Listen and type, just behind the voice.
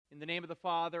the name of the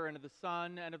Father, and of the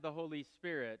Son, and of the Holy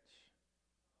Spirit.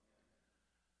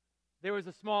 There was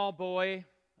a small boy,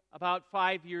 about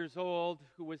 5 years old,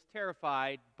 who was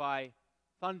terrified by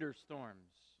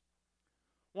thunderstorms.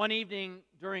 One evening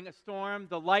during a storm,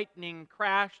 the lightning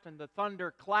crashed and the thunder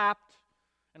clapped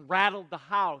and rattled the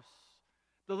house.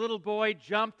 The little boy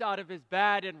jumped out of his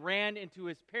bed and ran into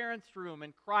his parents' room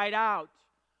and cried out,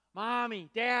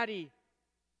 "Mommy, Daddy,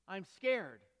 I'm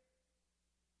scared."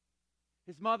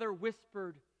 His mother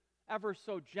whispered ever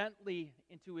so gently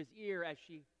into his ear as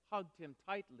she hugged him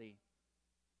tightly,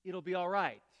 "It'll be all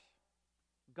right.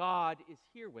 God is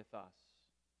here with us."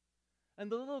 And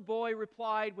the little boy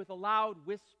replied with a loud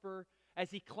whisper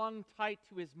as he clung tight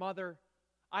to his mother,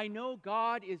 "I know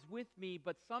God is with me,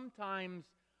 but sometimes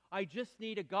I just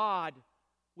need a God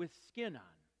with skin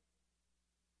on."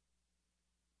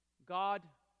 God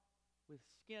with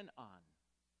skin on.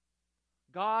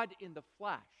 God in the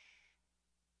flesh.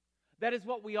 That is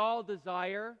what we all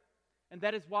desire, and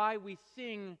that is why we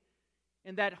sing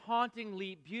in that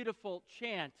hauntingly beautiful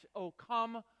chant, O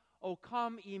come,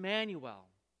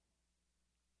 Emmanuel."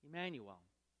 Emmanuel,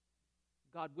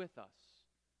 God with us,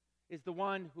 is the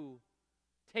one who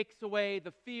takes away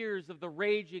the fears of the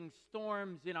raging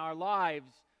storms in our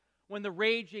lives. When the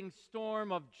raging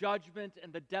storm of judgment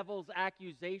and the devil's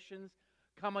accusations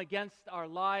come against our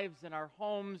lives and our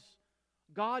homes,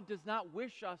 God does not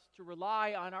wish us to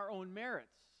rely on our own merits.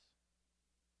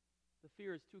 The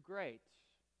fear is too great.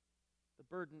 The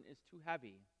burden is too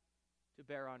heavy to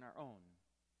bear on our own.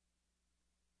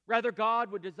 Rather,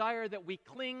 God would desire that we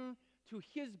cling to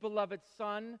His beloved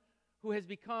Son, who has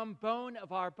become bone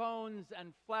of our bones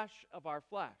and flesh of our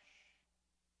flesh.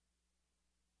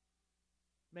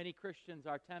 Many Christians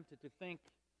are tempted to think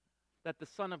that the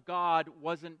Son of God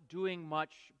wasn't doing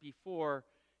much before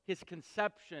His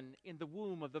conception in the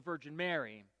womb of the Virgin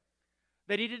Mary,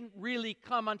 that He didn't really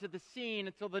come onto the scene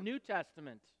until the New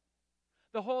Testament.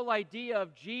 The whole idea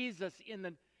of Jesus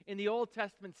in the Old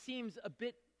Testament seems a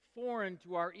bit foreign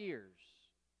to our ears.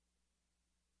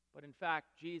 But in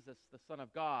fact, Jesus, the Son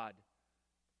of God,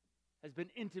 has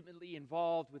been intimately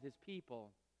involved with His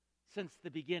people since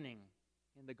the beginning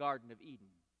in the Garden of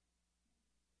Eden.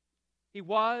 He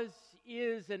was,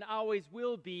 is, and always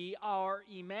will be our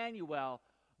Emmanuel,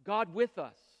 God with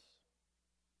us.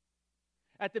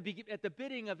 At the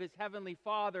bidding of His heavenly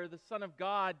Father, the Son of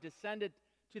God descended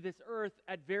to this earth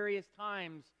at various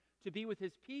times to be with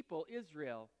His people,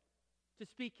 Israel, to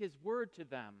speak His word to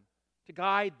them, to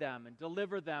guide them and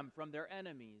deliver them from their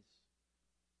enemies.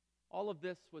 All of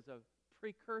this was a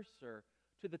precursor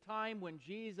to the time when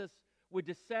Jesus would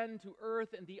descend to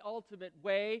earth in the ultimate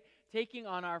way, taking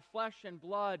on our flesh and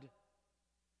blood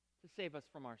to save us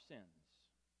from our sins.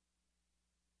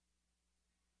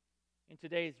 In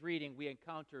today's reading, we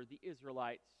encounter the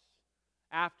Israelites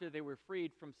after they were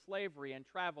freed from slavery and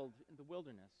traveled in the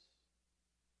wilderness.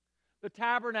 The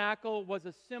tabernacle was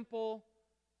a simple,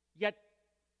 yet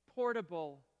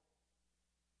portable,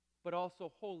 but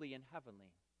also holy and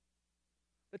heavenly.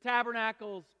 The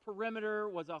tabernacle's perimeter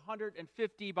was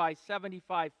 150 by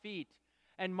 75 feet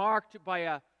and marked by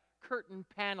a curtain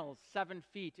panel 7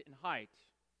 feet in height.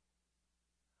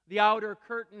 The outer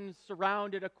curtains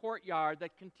surrounded a courtyard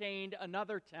that contained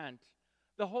another tent,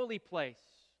 the holy place.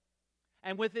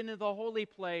 And within the holy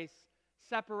place,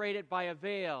 separated by a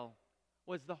veil,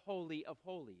 was the Holy of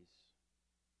Holies.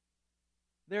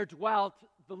 There dwelt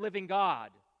the living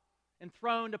God,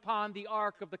 enthroned upon the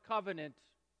Ark of the Covenant.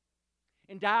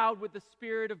 Endowed with the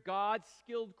Spirit of God,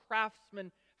 skilled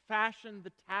craftsmen fashioned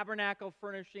the tabernacle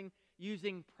furnishing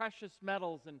using precious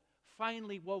metals and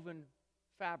finely woven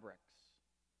fabrics.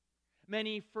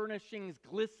 Many furnishings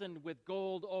glistened with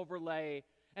gold overlay,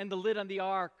 and the lid on the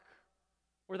ark,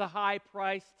 where the high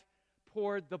priest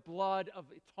poured the blood of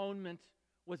atonement,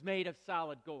 was made of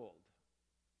solid gold.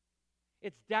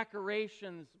 Its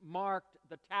decorations marked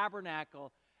the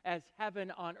tabernacle as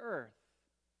heaven on earth.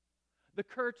 The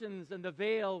curtains and the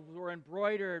veil were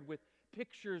embroidered with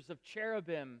pictures of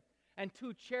cherubim, and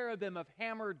 2 cherubim of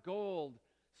hammered gold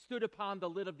stood upon the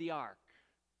lid of the ark.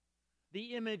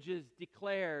 The images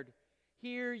declared,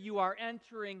 "Here you are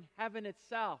entering heaven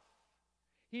itself.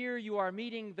 Here you are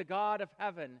meeting the God of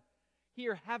heaven.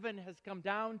 Here heaven has come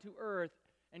down to earth,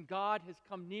 and God has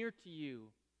come near to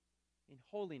you in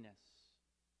holiness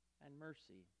and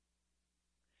mercy."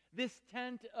 This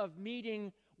tent of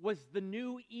meeting was the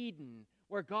new Eden,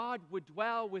 where God would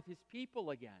dwell with His people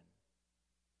again.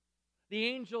 The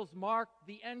angels marked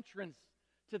the entrance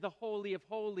to the Holy of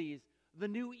Holies, the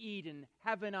new Eden,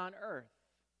 heaven on earth.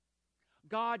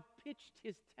 God pitched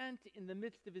His tent in the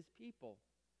midst of His people.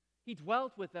 He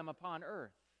dwelt with them upon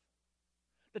earth.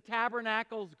 The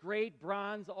tabernacle's great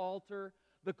bronze altar,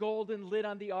 the golden lid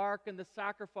on the ark, and the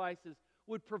sacrifices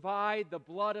would provide the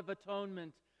blood of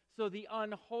atonement so the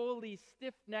unholy,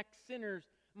 stiff-necked sinners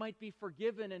might be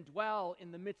forgiven and dwell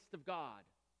in the midst of God.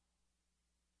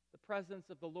 The presence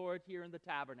of the Lord here in the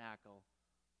tabernacle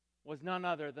was none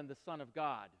other than the Son of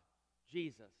God,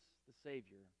 Jesus, the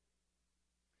Savior.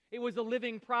 It was a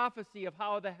living prophecy of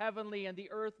how the heavenly and the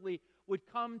earthly would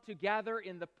come together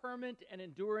in the permanent and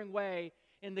enduring way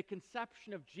in the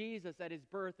conception of Jesus at his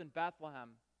birth in Bethlehem.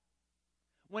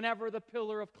 Whenever the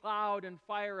pillar of cloud and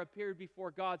fire appeared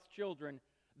before God's children,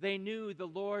 they knew the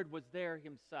Lord was there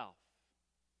himself.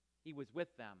 He was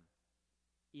with them,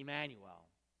 Emmanuel.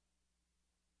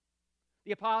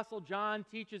 The Apostle John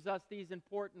teaches us these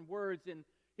important words in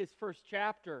his first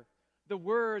chapter. The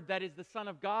Word that is the Son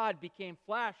of God became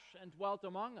flesh and dwelt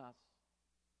among us.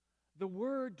 The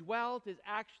word dwelt is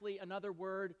actually another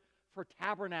word for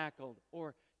tabernacled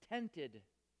or tented.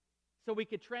 So we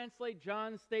could translate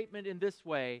John's statement in this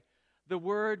way: the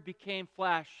Word became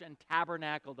flesh and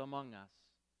tabernacled among us.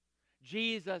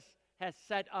 Jesus has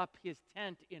set up his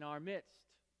tent in our midst.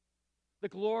 The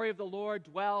glory of the Lord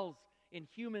dwells in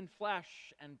human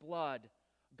flesh and blood,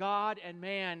 God and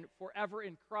man forever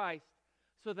in Christ,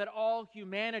 so that all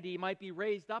humanity might be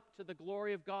raised up to the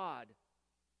glory of God.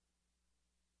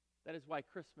 That is why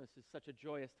Christmas is such a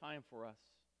joyous time for us.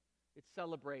 It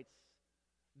celebrates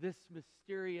this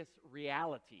mysterious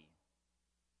reality.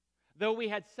 Though we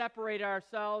had separated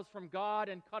ourselves from God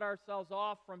and cut ourselves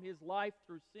off from his life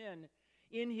through sin,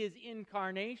 in his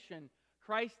incarnation,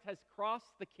 Christ has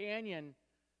crossed the canyon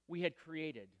we had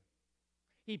created.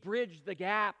 He bridged the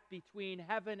gap between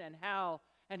heaven and hell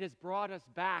and has brought us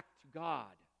back to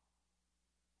God.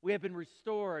 We have been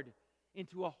restored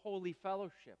into a holy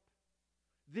fellowship.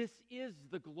 This is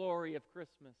the glory of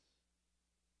Christmas.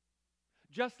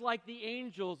 Just like the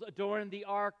angels adorned the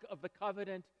Ark of the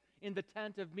Covenant in the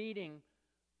tent of meeting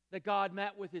that God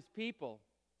met with his people,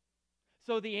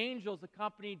 so the angels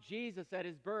accompanied Jesus at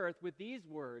his birth with these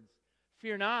words: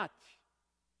 "Fear not.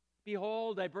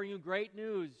 Behold, I bring you great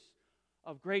news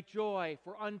of great joy,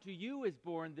 for unto you is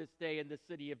born this day in the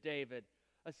city of David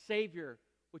a Savior,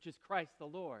 which is Christ the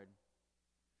Lord.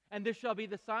 And this shall be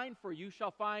the sign for you: you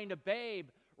shall find a babe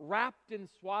wrapped in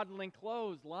swaddling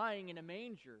clothes, lying in a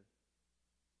manger.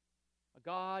 A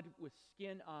God with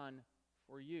skin on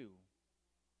for you."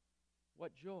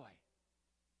 What joy!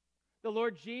 The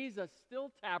Lord Jesus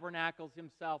still tabernacles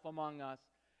himself among us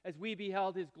as we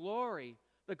beheld his glory,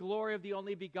 the glory of the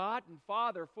only begotten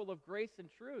Father, full of grace and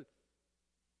truth.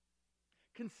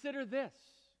 Consider this.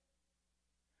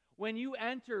 When you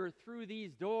enter through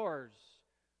these doors,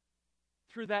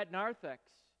 through that narthex,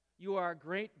 you are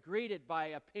greeted by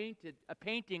a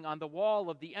painting on the wall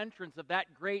of the entrance of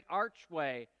that great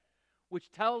archway,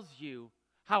 which tells you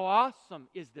how awesome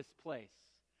is this place.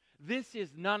 This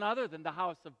is none other than the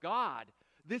house of God.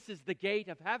 This is the gate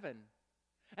of heaven.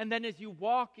 And then as you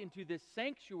walk into this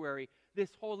sanctuary,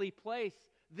 this holy place,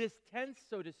 this tent,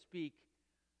 so to speak,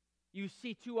 you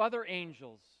see two other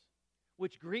angels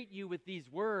which greet you with these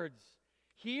words: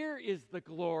 "Here is the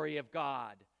glory of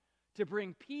God, to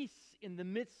bring peace in the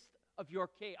midst of your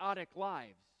chaotic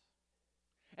lives."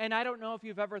 And I don't know if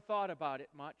you've ever thought about it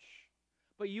much,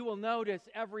 but you will notice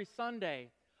every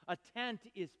Sunday a tent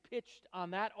is pitched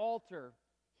on that altar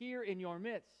here in your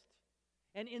midst.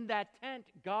 And in that tent,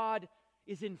 God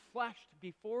is enfleshed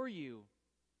before you.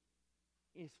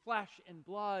 His flesh and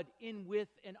blood in with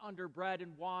and under bread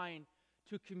and wine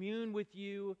to commune with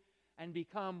you and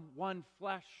become one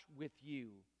flesh with you.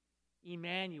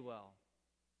 Emmanuel,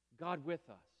 God with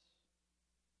us.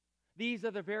 These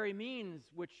are the very means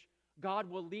which God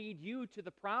will lead you to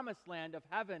the promised land of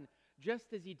heaven,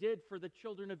 just as he did for the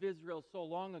children of Israel so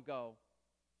long ago.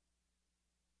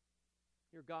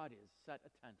 Here God is, set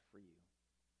a tent for you.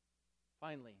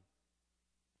 Finally,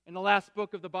 in the last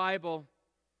book of the Bible,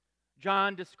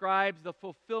 John describes the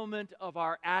fulfillment of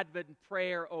our Advent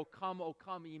prayer, O come,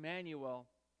 Emmanuel.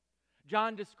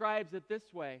 John describes it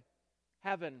this way: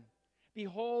 heaven,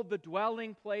 behold, the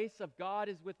dwelling place of God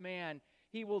is with man.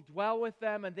 He will dwell with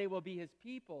them, and they will be his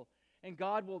people, and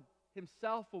God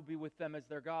himself will be with them as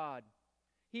their God.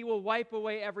 He will wipe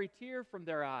away every tear from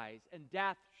their eyes, and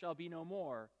death shall be no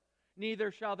more.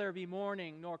 Neither shall there be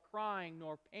mourning, nor crying,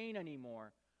 nor pain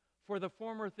anymore, for the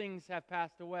former things have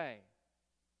passed away.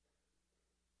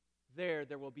 There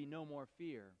will be no more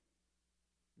fear,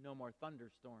 no more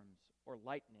thunderstorms or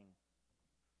lightning,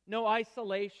 no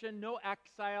isolation, no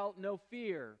exile, no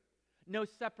fear, no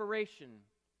separation,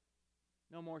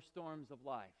 no more storms of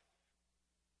life.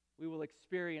 We will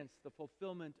experience the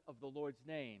fulfillment of the Lord's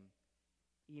name,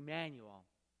 Emmanuel,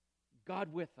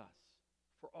 God with us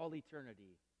for all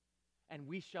eternity, and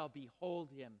we shall behold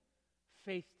him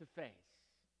face to face.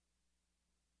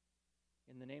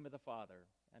 In the name of the Father,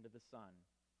 and of the Son,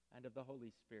 and of the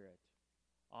Holy Spirit.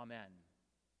 Amen.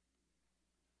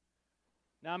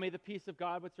 Now may the peace of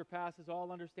God, which surpasses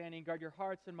all understanding, guard your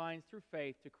hearts and minds through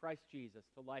faith to Christ Jesus,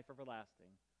 to life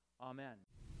everlasting. Amen.